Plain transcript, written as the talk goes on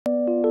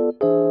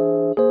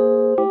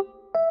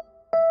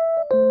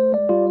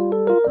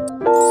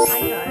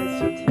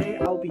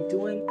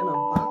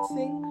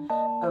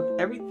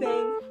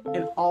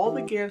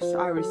the gifts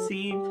I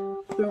received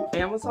through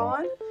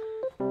Amazon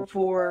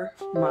for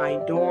my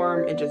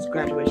dorm and just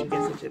graduation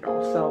gifts in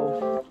general.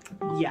 So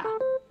yeah,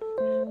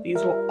 these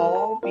will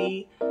all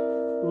be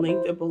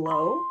linked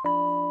below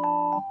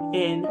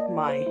in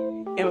my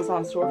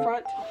Amazon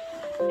storefront,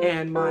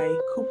 and my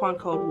coupon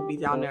code will be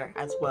down there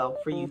as well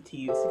for you to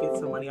use to get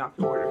some money off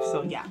your order.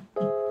 So yeah.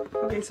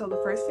 Okay, so the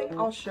first thing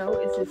I'll show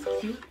is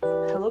this cute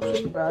Hello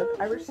Kitty rug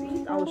I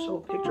received. I will show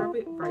a picture of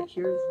it right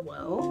here as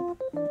well.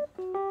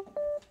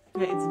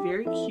 Yeah, it's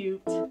very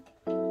cute.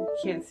 You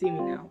can't see me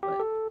now, but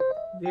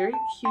very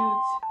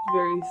cute,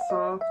 very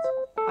soft.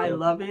 I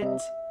love it.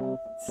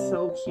 It's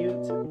so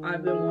cute.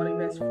 I've been wanting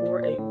this for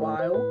a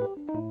while.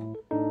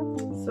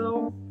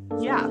 So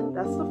yeah,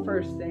 that's the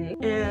first thing.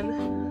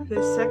 And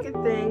the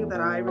second thing that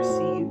I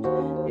received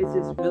is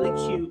this really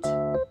cute,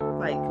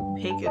 like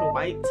pink and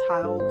white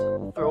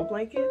tiled throw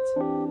blanket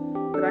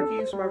that I can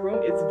use for my room.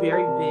 It's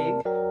very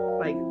big,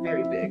 like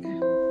very big.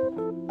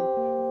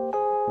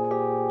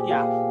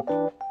 Yeah,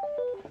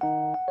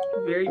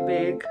 very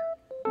big.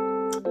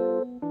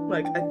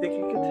 Like I think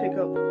it could take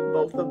up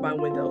both of my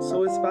windows.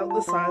 So it's about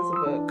the size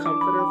of a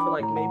comforter for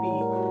like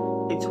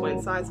maybe a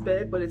twin size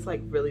bed, but it's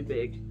like really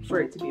big for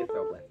it to be a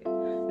throw blanket.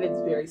 And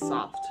it's very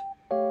soft.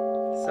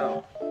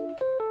 So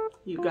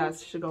you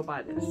guys should go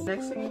buy this.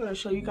 Next thing I'm going to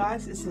show you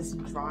guys is this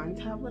drawing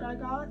tablet I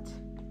got.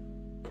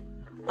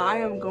 I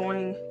am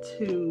going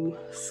to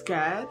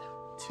SCAD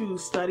to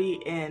study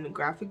in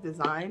graphic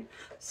design,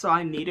 so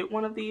I needed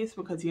one of these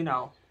because, you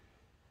know,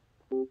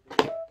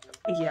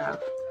 yeah.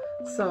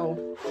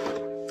 So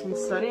I'm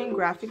studying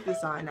graphic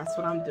design. That's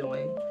what I'm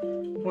doing.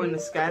 I'm going to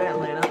SCAD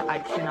Atlanta. I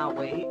cannot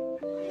wait.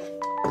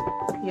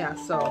 Yeah,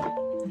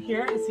 so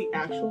here is the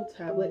actual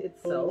tablet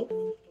itself.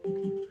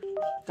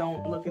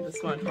 Don't look at the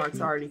smudge marks.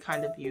 I already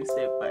kind of used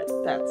it, but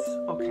that's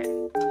okay.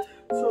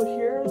 So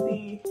here are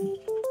the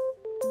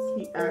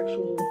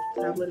actual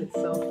tablet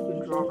itself. You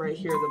can draw right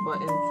here. The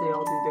buttons, they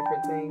all do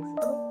different things.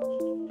 Oh,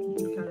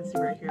 you can kind of see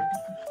right here.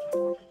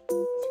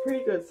 It's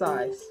pretty good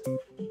size.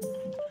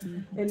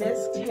 And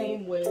this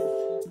came with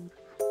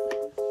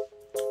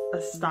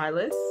a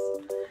stylus.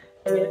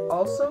 And it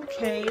also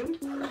came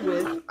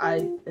with,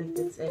 if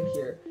it's in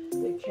here,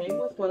 it came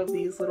with one of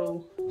these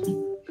little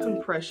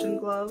compression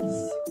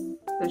gloves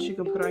that you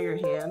can put on your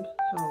hand.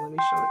 Hold on, let me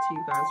show it to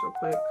you guys real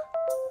quick.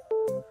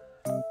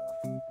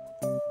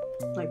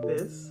 Like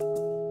this.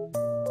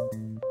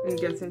 And it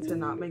gets into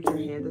not make your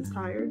hand as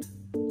tired.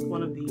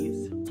 One of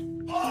these.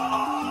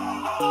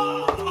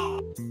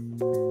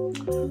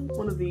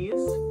 One of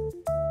these.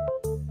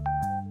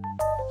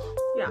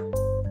 Yeah.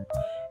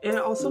 And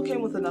it also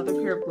came with another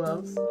pair of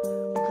gloves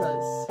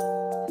because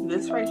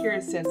this right here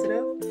is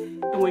sensitive.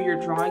 And when you're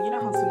drawing, you know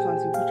how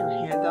sometimes you put your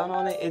hand down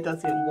on it, it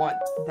doesn't want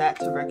that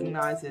to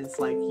recognize as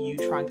like you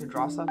trying to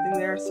draw something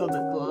there. So the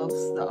gloves,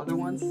 the other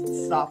ones,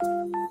 stop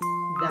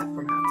that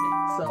from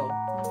happening. So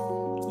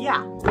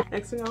yeah.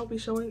 Next thing I'll be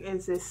showing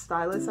is this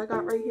stylus I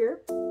got right here.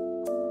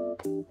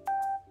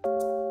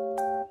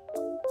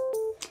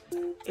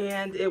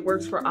 And it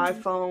works for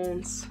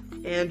iPhones,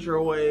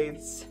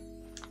 Androids,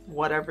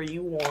 whatever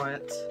you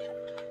want.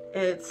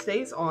 And it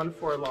stays on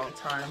for a long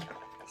time.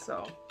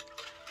 So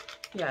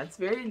yeah, it's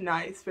very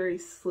nice, very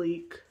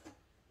sleek,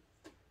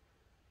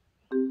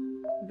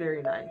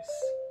 very nice.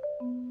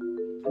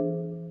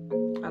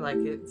 I like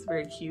it. It's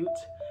very cute.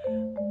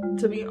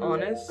 To be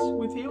honest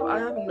with you, I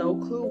have no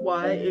clue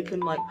why it can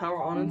like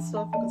power on and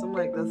stuff, because I'm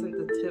like, doesn't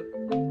the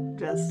tip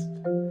just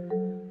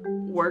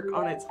work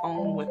on its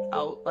own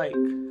without like,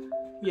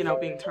 you know,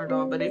 being turned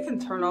on? But it can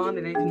turn on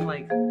and it can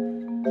like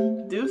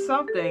do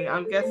something.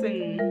 I'm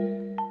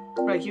guessing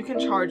like you can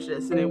charge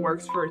this and it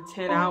works for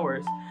 10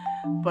 hours.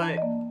 But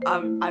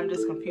I'm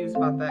just confused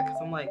about that because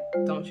I'm like,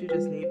 don't you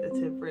just need the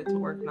tip for it to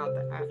work, not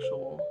the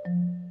actual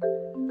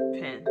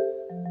pen?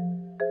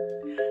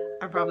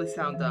 I probably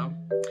sound dumb.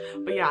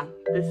 But yeah,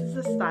 this is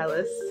the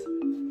stylus.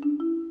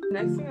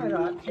 Next thing I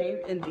got came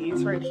in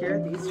these right here,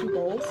 these two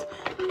bowls.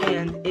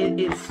 And it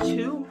is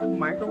two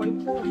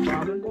microwavable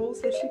ramen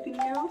bowls that you can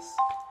use.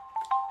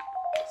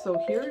 So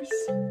here's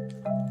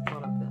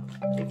one of them.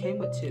 It came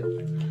with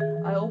two.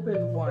 I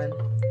opened one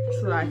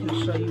so that I can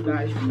show you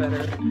guys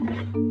better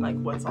like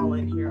what's all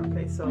in here.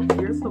 Okay, so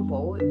here's the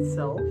bowl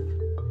itself.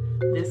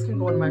 This can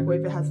go in the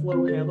microwave. It has a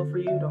little handle for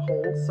you to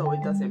hold so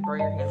it doesn't burn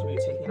your hands when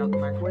you're taking it out the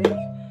microwave.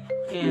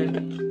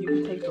 And you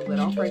can take the lid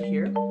off right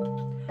here.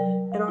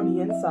 And on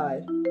the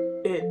inside,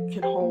 it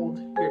can hold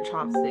your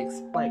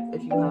chopsticks, like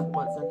if you have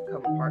ones that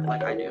can come apart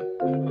like I do.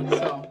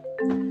 So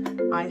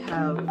I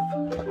have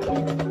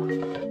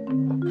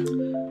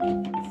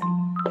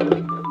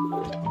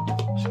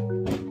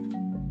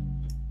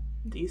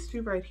these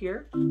two right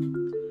here.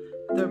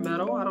 They're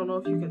metal. I don't know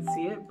if you can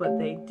see it, but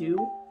they do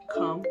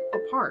come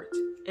apart.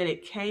 And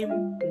it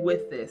came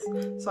with this.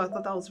 So I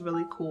thought that was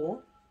really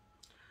cool.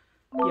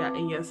 Yeah,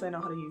 and yes, I know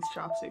how to use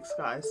chopsticks,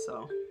 guys.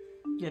 So,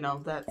 you know,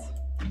 that's...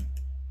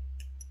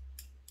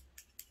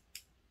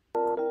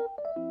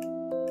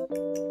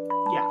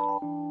 yeah.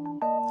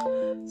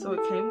 So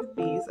it came with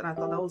these, and I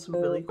thought that was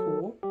really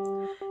cool.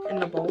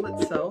 And the bowl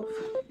itself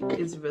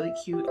is really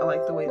cute. I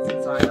like the way it's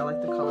inside. I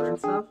like the color and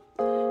stuff.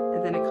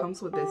 And then it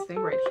comes with this thing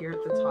right here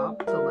at the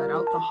top to let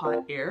out the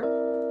hot air.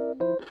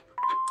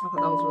 I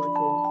thought that was really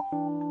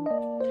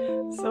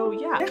cool. So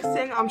yeah, next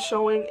thing I'm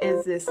showing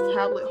is this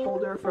tablet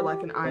holder for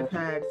like an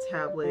iPad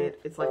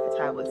tablet. It's like a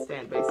tablet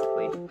stand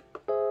basically.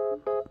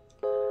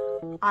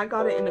 I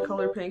got it in the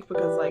color pink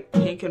because like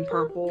pink and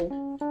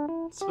purple,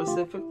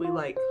 specifically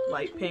like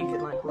light pink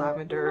and like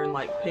lavender and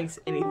like pink's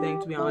anything,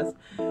 to be honest,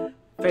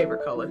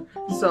 favorite color.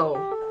 So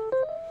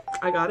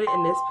I got it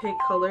in this pink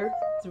color.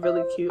 It's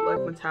really cute,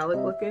 like metallic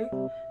looking.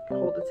 You can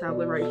hold the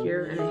tablet right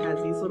here and it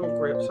has these little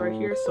grips right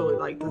here so it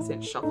like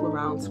doesn't shuffle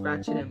around,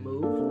 scratch it and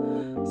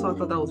move. So I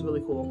thought that was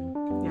really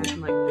cool. Yeah, it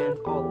can like bend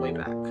all the way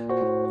back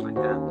like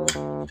that.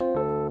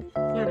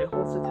 Yeah, and it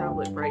holds the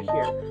tablet right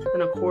here.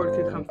 Then a cord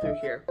can come through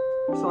here.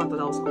 So I thought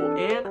that was cool.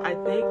 And I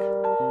think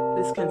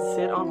this can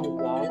sit on a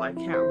wall. I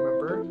can't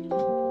remember.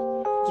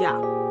 Yeah.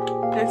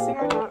 Next thing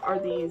I got are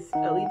these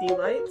LED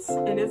lights.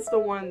 And it's the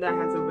one that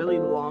has a really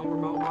long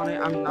remote on it.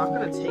 I'm not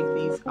going to take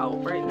these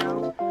out right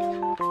now.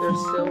 They're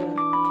still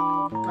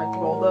like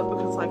rolled up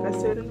because like I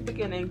said in the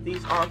beginning,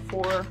 these are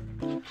for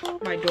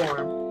my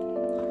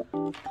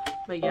dorm.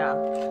 But yeah,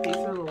 these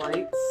are the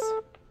lights.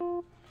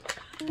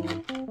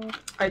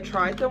 I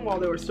tried them while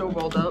they were still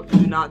rolled up.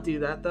 Do not do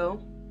that though.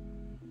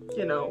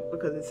 You know,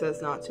 because it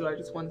says not to. I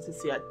just wanted to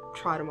see. I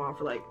tried them on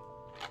for like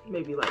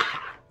maybe like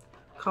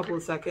a couple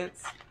of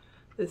seconds.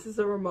 This is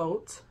a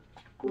remote,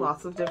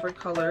 lots of different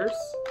colors.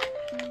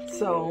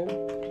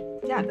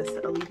 So yeah, that's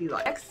the LED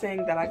light. Next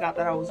thing that I got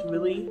that I was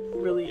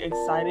really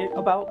excited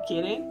about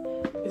getting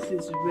is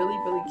this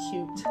really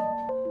cute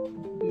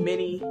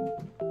mini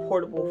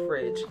portable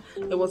fridge.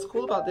 And what's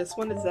cool about this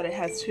one is that it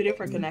has two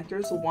different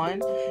connectors.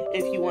 One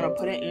if you want to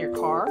put it in your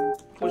car,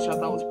 which I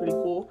thought was pretty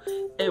cool,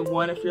 and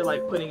one if you're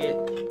like putting it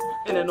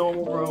in a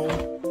normal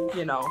room,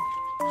 you know,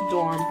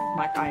 dorm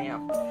like I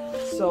am.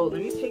 So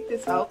let me take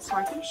this out so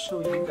I can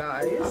show you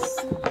guys.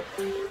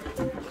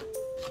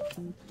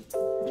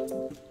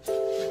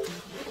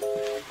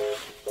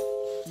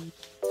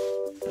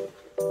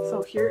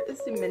 So here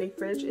is the mini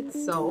fridge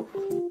itself.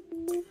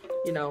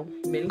 You know,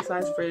 mini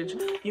size fridge.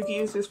 You can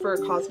use this for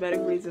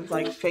cosmetic reasons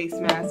like face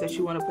masks that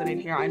you want to put in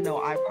here. I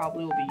know I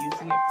probably will be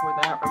using it for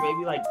that, or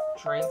maybe like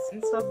drinks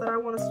and stuff that I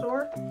want to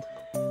store.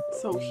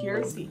 So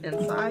here's the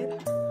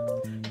inside.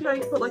 You know,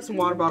 you can put like some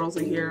water bottles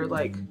in here,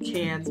 like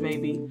cans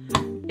maybe.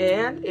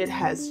 And it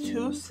has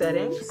two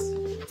settings.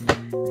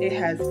 It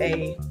has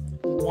a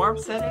warm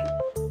setting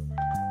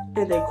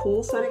and a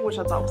cool setting, which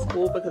I thought was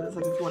cool because it's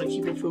like if you want to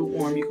keep your food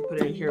warm, you can put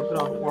it in here and put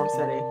on the warm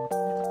setting.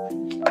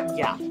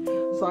 Yeah.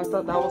 So I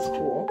thought that was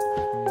cool.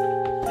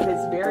 And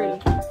it's very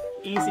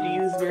easy to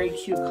use, very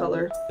cute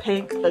color.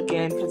 Pink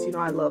again, because you know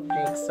I love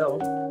pink.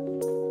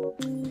 So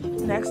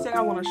next thing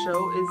I want to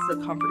show is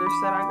the comforter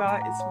set I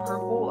got. It's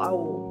purple. I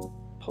will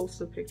post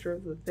a picture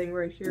of the thing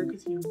right here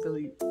because you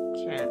really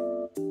can't.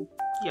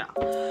 Yeah.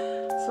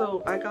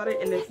 So I got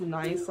it in this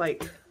nice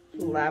like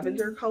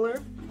lavender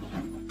color.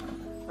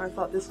 I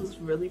thought this was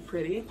really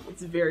pretty.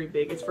 It's very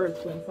big. It's for a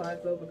twin size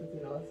though, because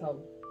you know that's how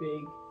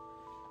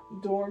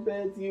big dorm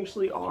beds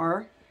usually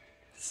are.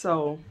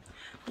 So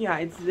yeah,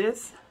 it's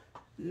this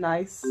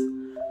nice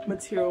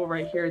material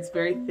right here. It's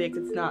very thick,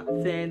 it's not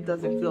thin,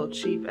 doesn't feel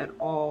cheap at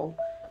all.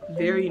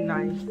 Very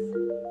nice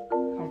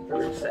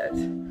comforter set.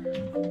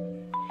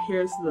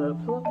 Here's the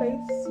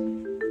pillowcase.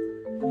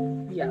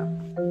 Yeah,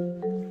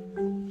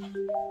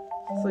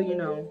 so you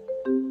know,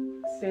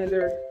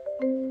 standard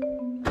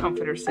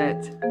comforter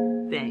set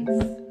things.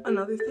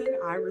 Another thing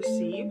I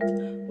received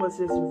was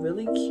this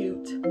really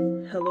cute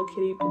Hello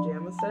Kitty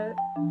pajama set.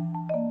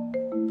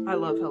 I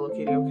love Hello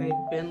Kitty, okay?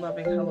 Been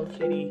loving Hello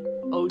Kitty,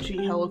 OG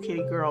Hello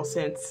Kitty girl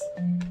since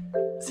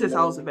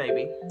I was a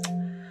baby.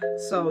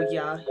 So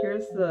yeah,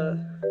 here's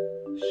the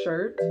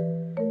shirt.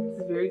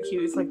 It's very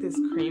cute. It's like this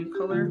cream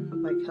color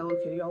with like Hello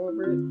Kitty all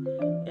over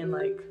it and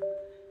like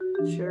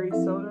cherry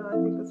soda, I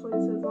think that's what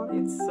it says on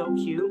it. It's so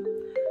cute.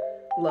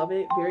 Love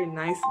it. Very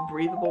nice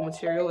breathable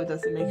material. It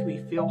doesn't make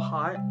me feel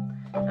hot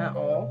at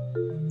all.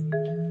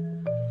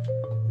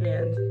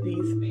 And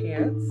these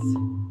pants,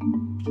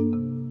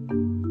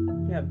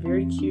 yeah,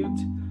 very cute.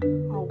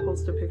 I'll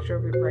post a picture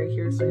of it right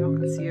here so y'all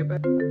can see it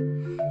better.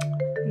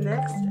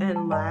 Next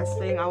and last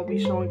thing I'll be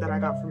showing that I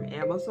got from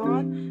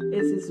Amazon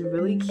is this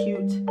really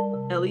cute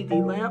LED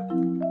lamp.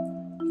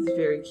 It's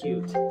very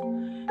cute.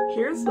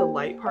 Here's the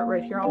light part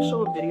right here. I'll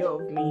show a video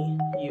of me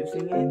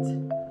using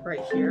it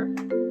right here.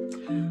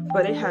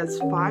 But it has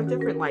 5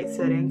 different light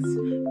settings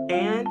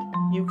and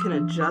you can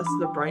adjust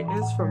the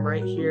brightness from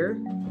right here.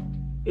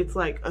 It's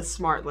like a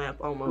smart lamp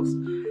almost.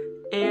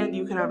 And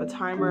you can have a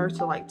timer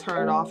to like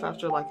turn it off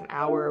after like an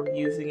hour of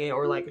using it,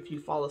 or like if you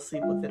fall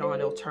asleep with it on,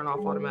 it'll turn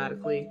off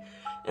automatically.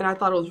 And I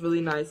thought it was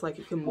really nice, like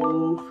it can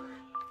move,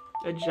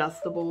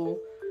 adjustable,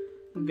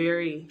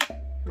 very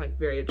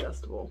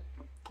adjustable.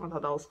 I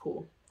thought that was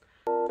cool.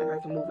 Like I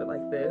can move it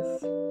like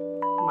this,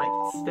 like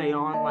stay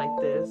on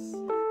like this,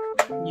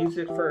 use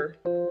it for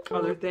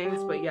other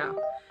things. But yeah,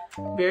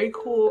 very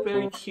cool,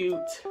 very cute.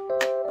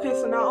 Okay,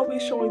 so now I'll be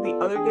showing the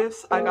other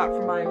gifts I got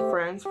from my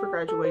friends for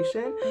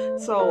graduation.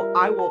 So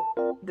I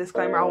will,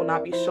 disclaimer, I will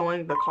not be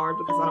showing the card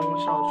because I don't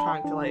want y'all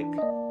trying to like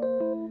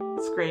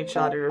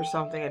screenshot it or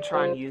something and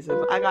try and use it.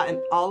 But I got an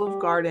Olive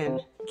Garden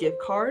gift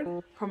card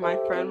from my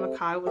friend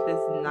Makai with this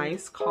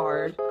nice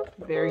card.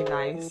 Very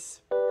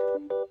nice.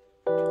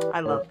 I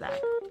love that.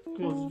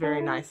 It was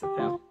very nice of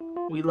him.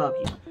 We love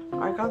you.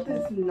 I got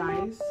this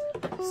nice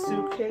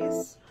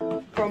suitcase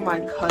from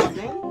my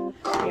cousin,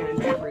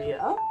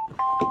 Andrea.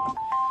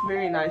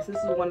 Very nice. This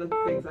is one of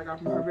the things I got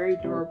from her. Very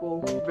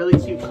durable, really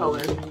cute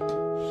color.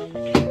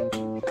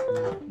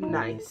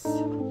 Nice.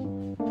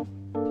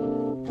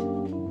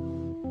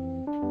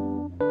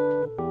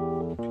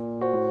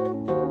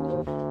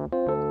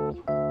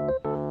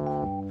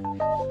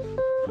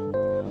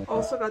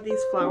 Also got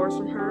these flowers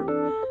from her.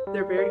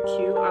 They're very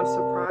cute. I'm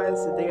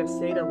surprised that they have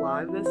stayed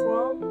alive this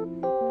long.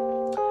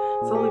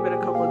 It's only been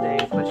a couple of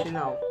days, but you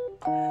know,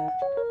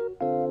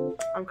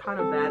 I'm kind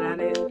of bad at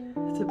it,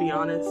 to be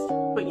honest.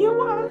 But you know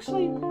what,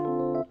 actually,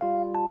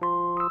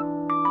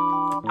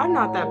 I'm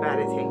not that bad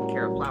at taking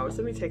care of flowers.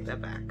 Let me take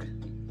that back.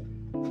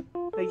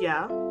 But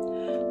yeah,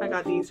 I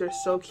got these. They're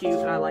so cute,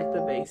 and I like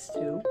the vase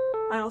too.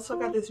 I also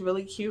got this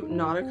really cute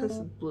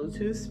Nauticus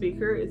Bluetooth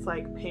speaker. It's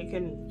like pink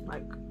and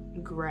like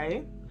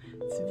gray.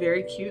 It's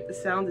very cute. The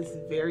sound is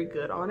very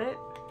good on it.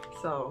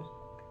 So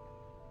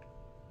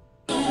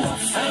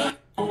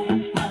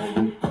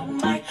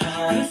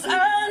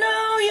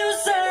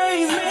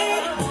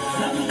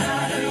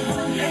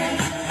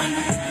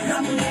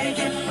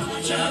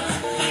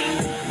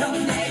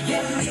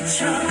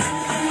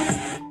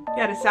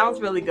yeah, the sound's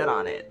really good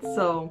on it.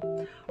 So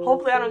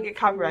hopefully I don't get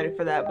copyrighted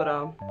for that,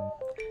 but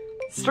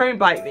stream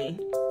bite me.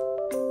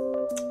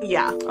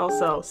 Yeah.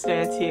 Also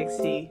Stan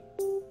TXT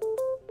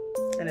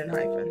and then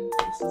hyphen.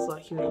 This is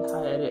like unique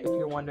edit if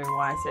you're wondering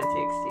why I said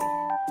TXT.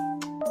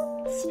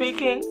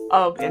 Speaking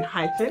of in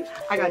hyphen,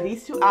 I got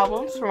these two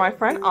albums from my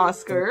friend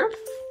Oscar.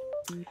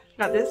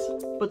 Got this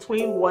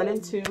Between 1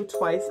 and 2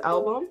 Twice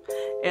album,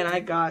 and I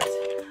got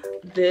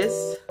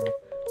this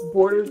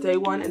Borders Day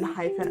 1 and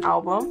hyphen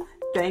album.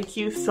 Thank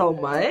you so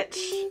much.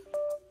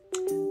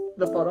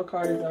 The photo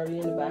card is already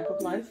in the back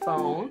of my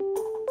phone.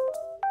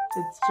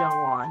 It's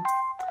Jungwon.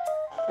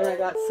 And I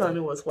got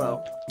Sunu as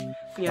well.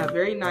 Yeah,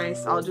 very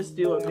nice. I'll just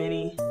do a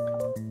mini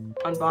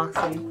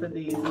unboxing for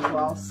these as well.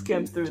 I'll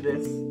skim through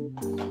this.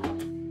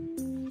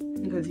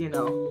 Because, you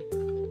know,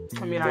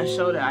 I mean, I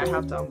showed it. I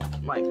have to,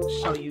 like,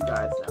 show you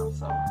guys now,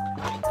 so.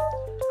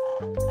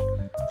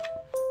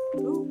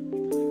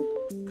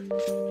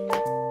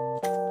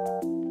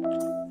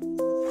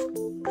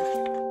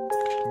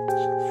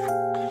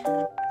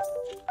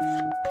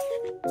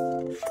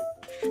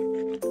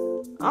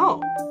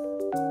 Oh.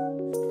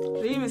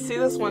 Didn't even see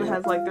this one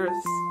has, like, there's,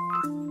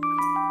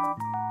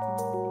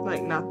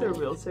 like, not their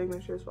real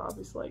signatures, but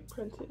obviously, like,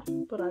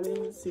 printed. But I didn't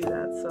even see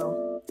that,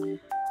 so.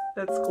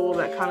 That's cool.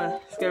 That kind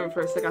of scared me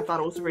for a second. I thought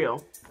it was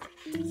real.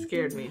 It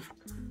scared me.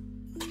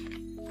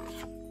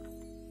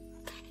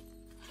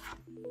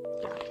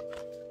 Yeah.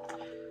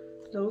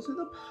 Those are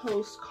the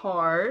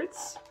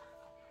postcards.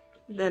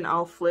 Then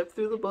I'll flip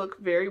through the book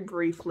very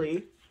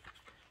briefly.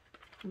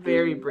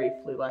 Very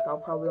briefly. Like, I'll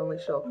probably only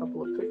show a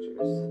couple of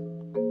pictures.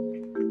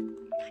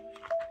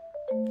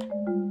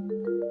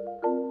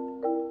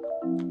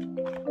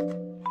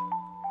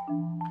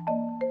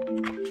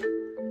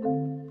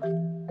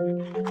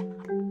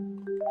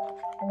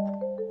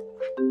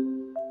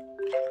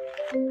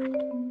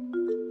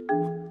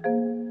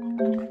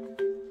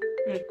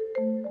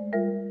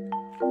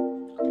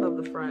 Love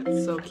the front.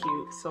 So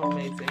cute. So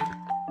amazing.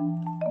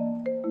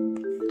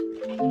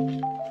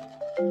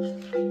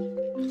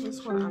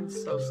 This one I'm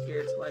so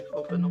scared to like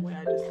open the way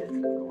I just did the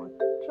other one.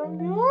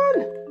 Jungwon!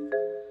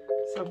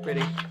 So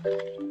pretty.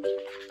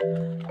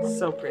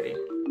 So pretty.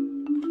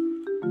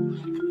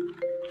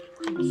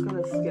 I'm just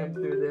gonna skim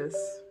through this.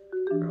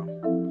 Girl.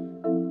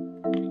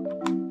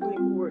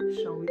 Wait,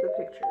 show me the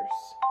pictures.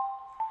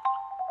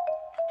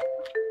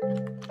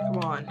 Come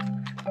on.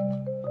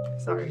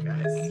 Sorry,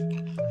 guys.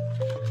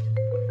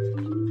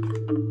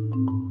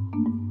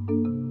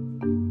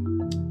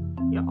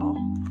 Y'all.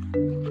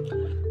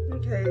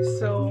 Okay,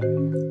 so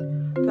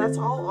that's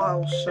all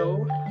I'll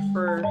show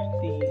for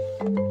the...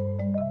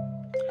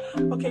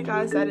 Okay,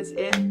 guys, that is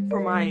it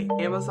for my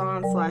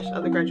Amazon /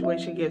 other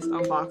graduation gifts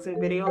unboxing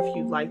video. If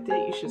you liked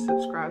it, you should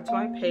subscribe to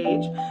my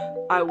page.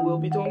 I will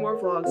be doing more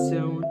vlogs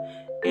soon.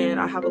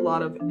 And I have a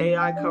lot of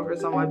AI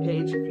covers on my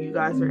page if you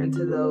guys are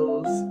into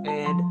those,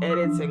 and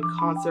edits and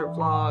concert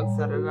vlogs,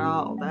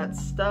 all that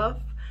stuff.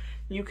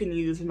 You can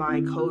use my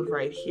code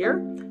right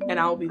here, and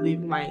I'll be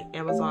leaving my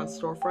Amazon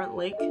storefront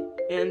link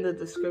in the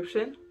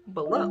description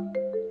below.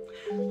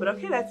 But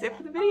okay, that's it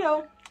for the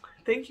video.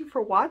 Thank you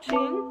for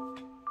watching.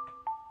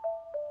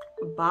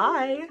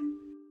 Bye.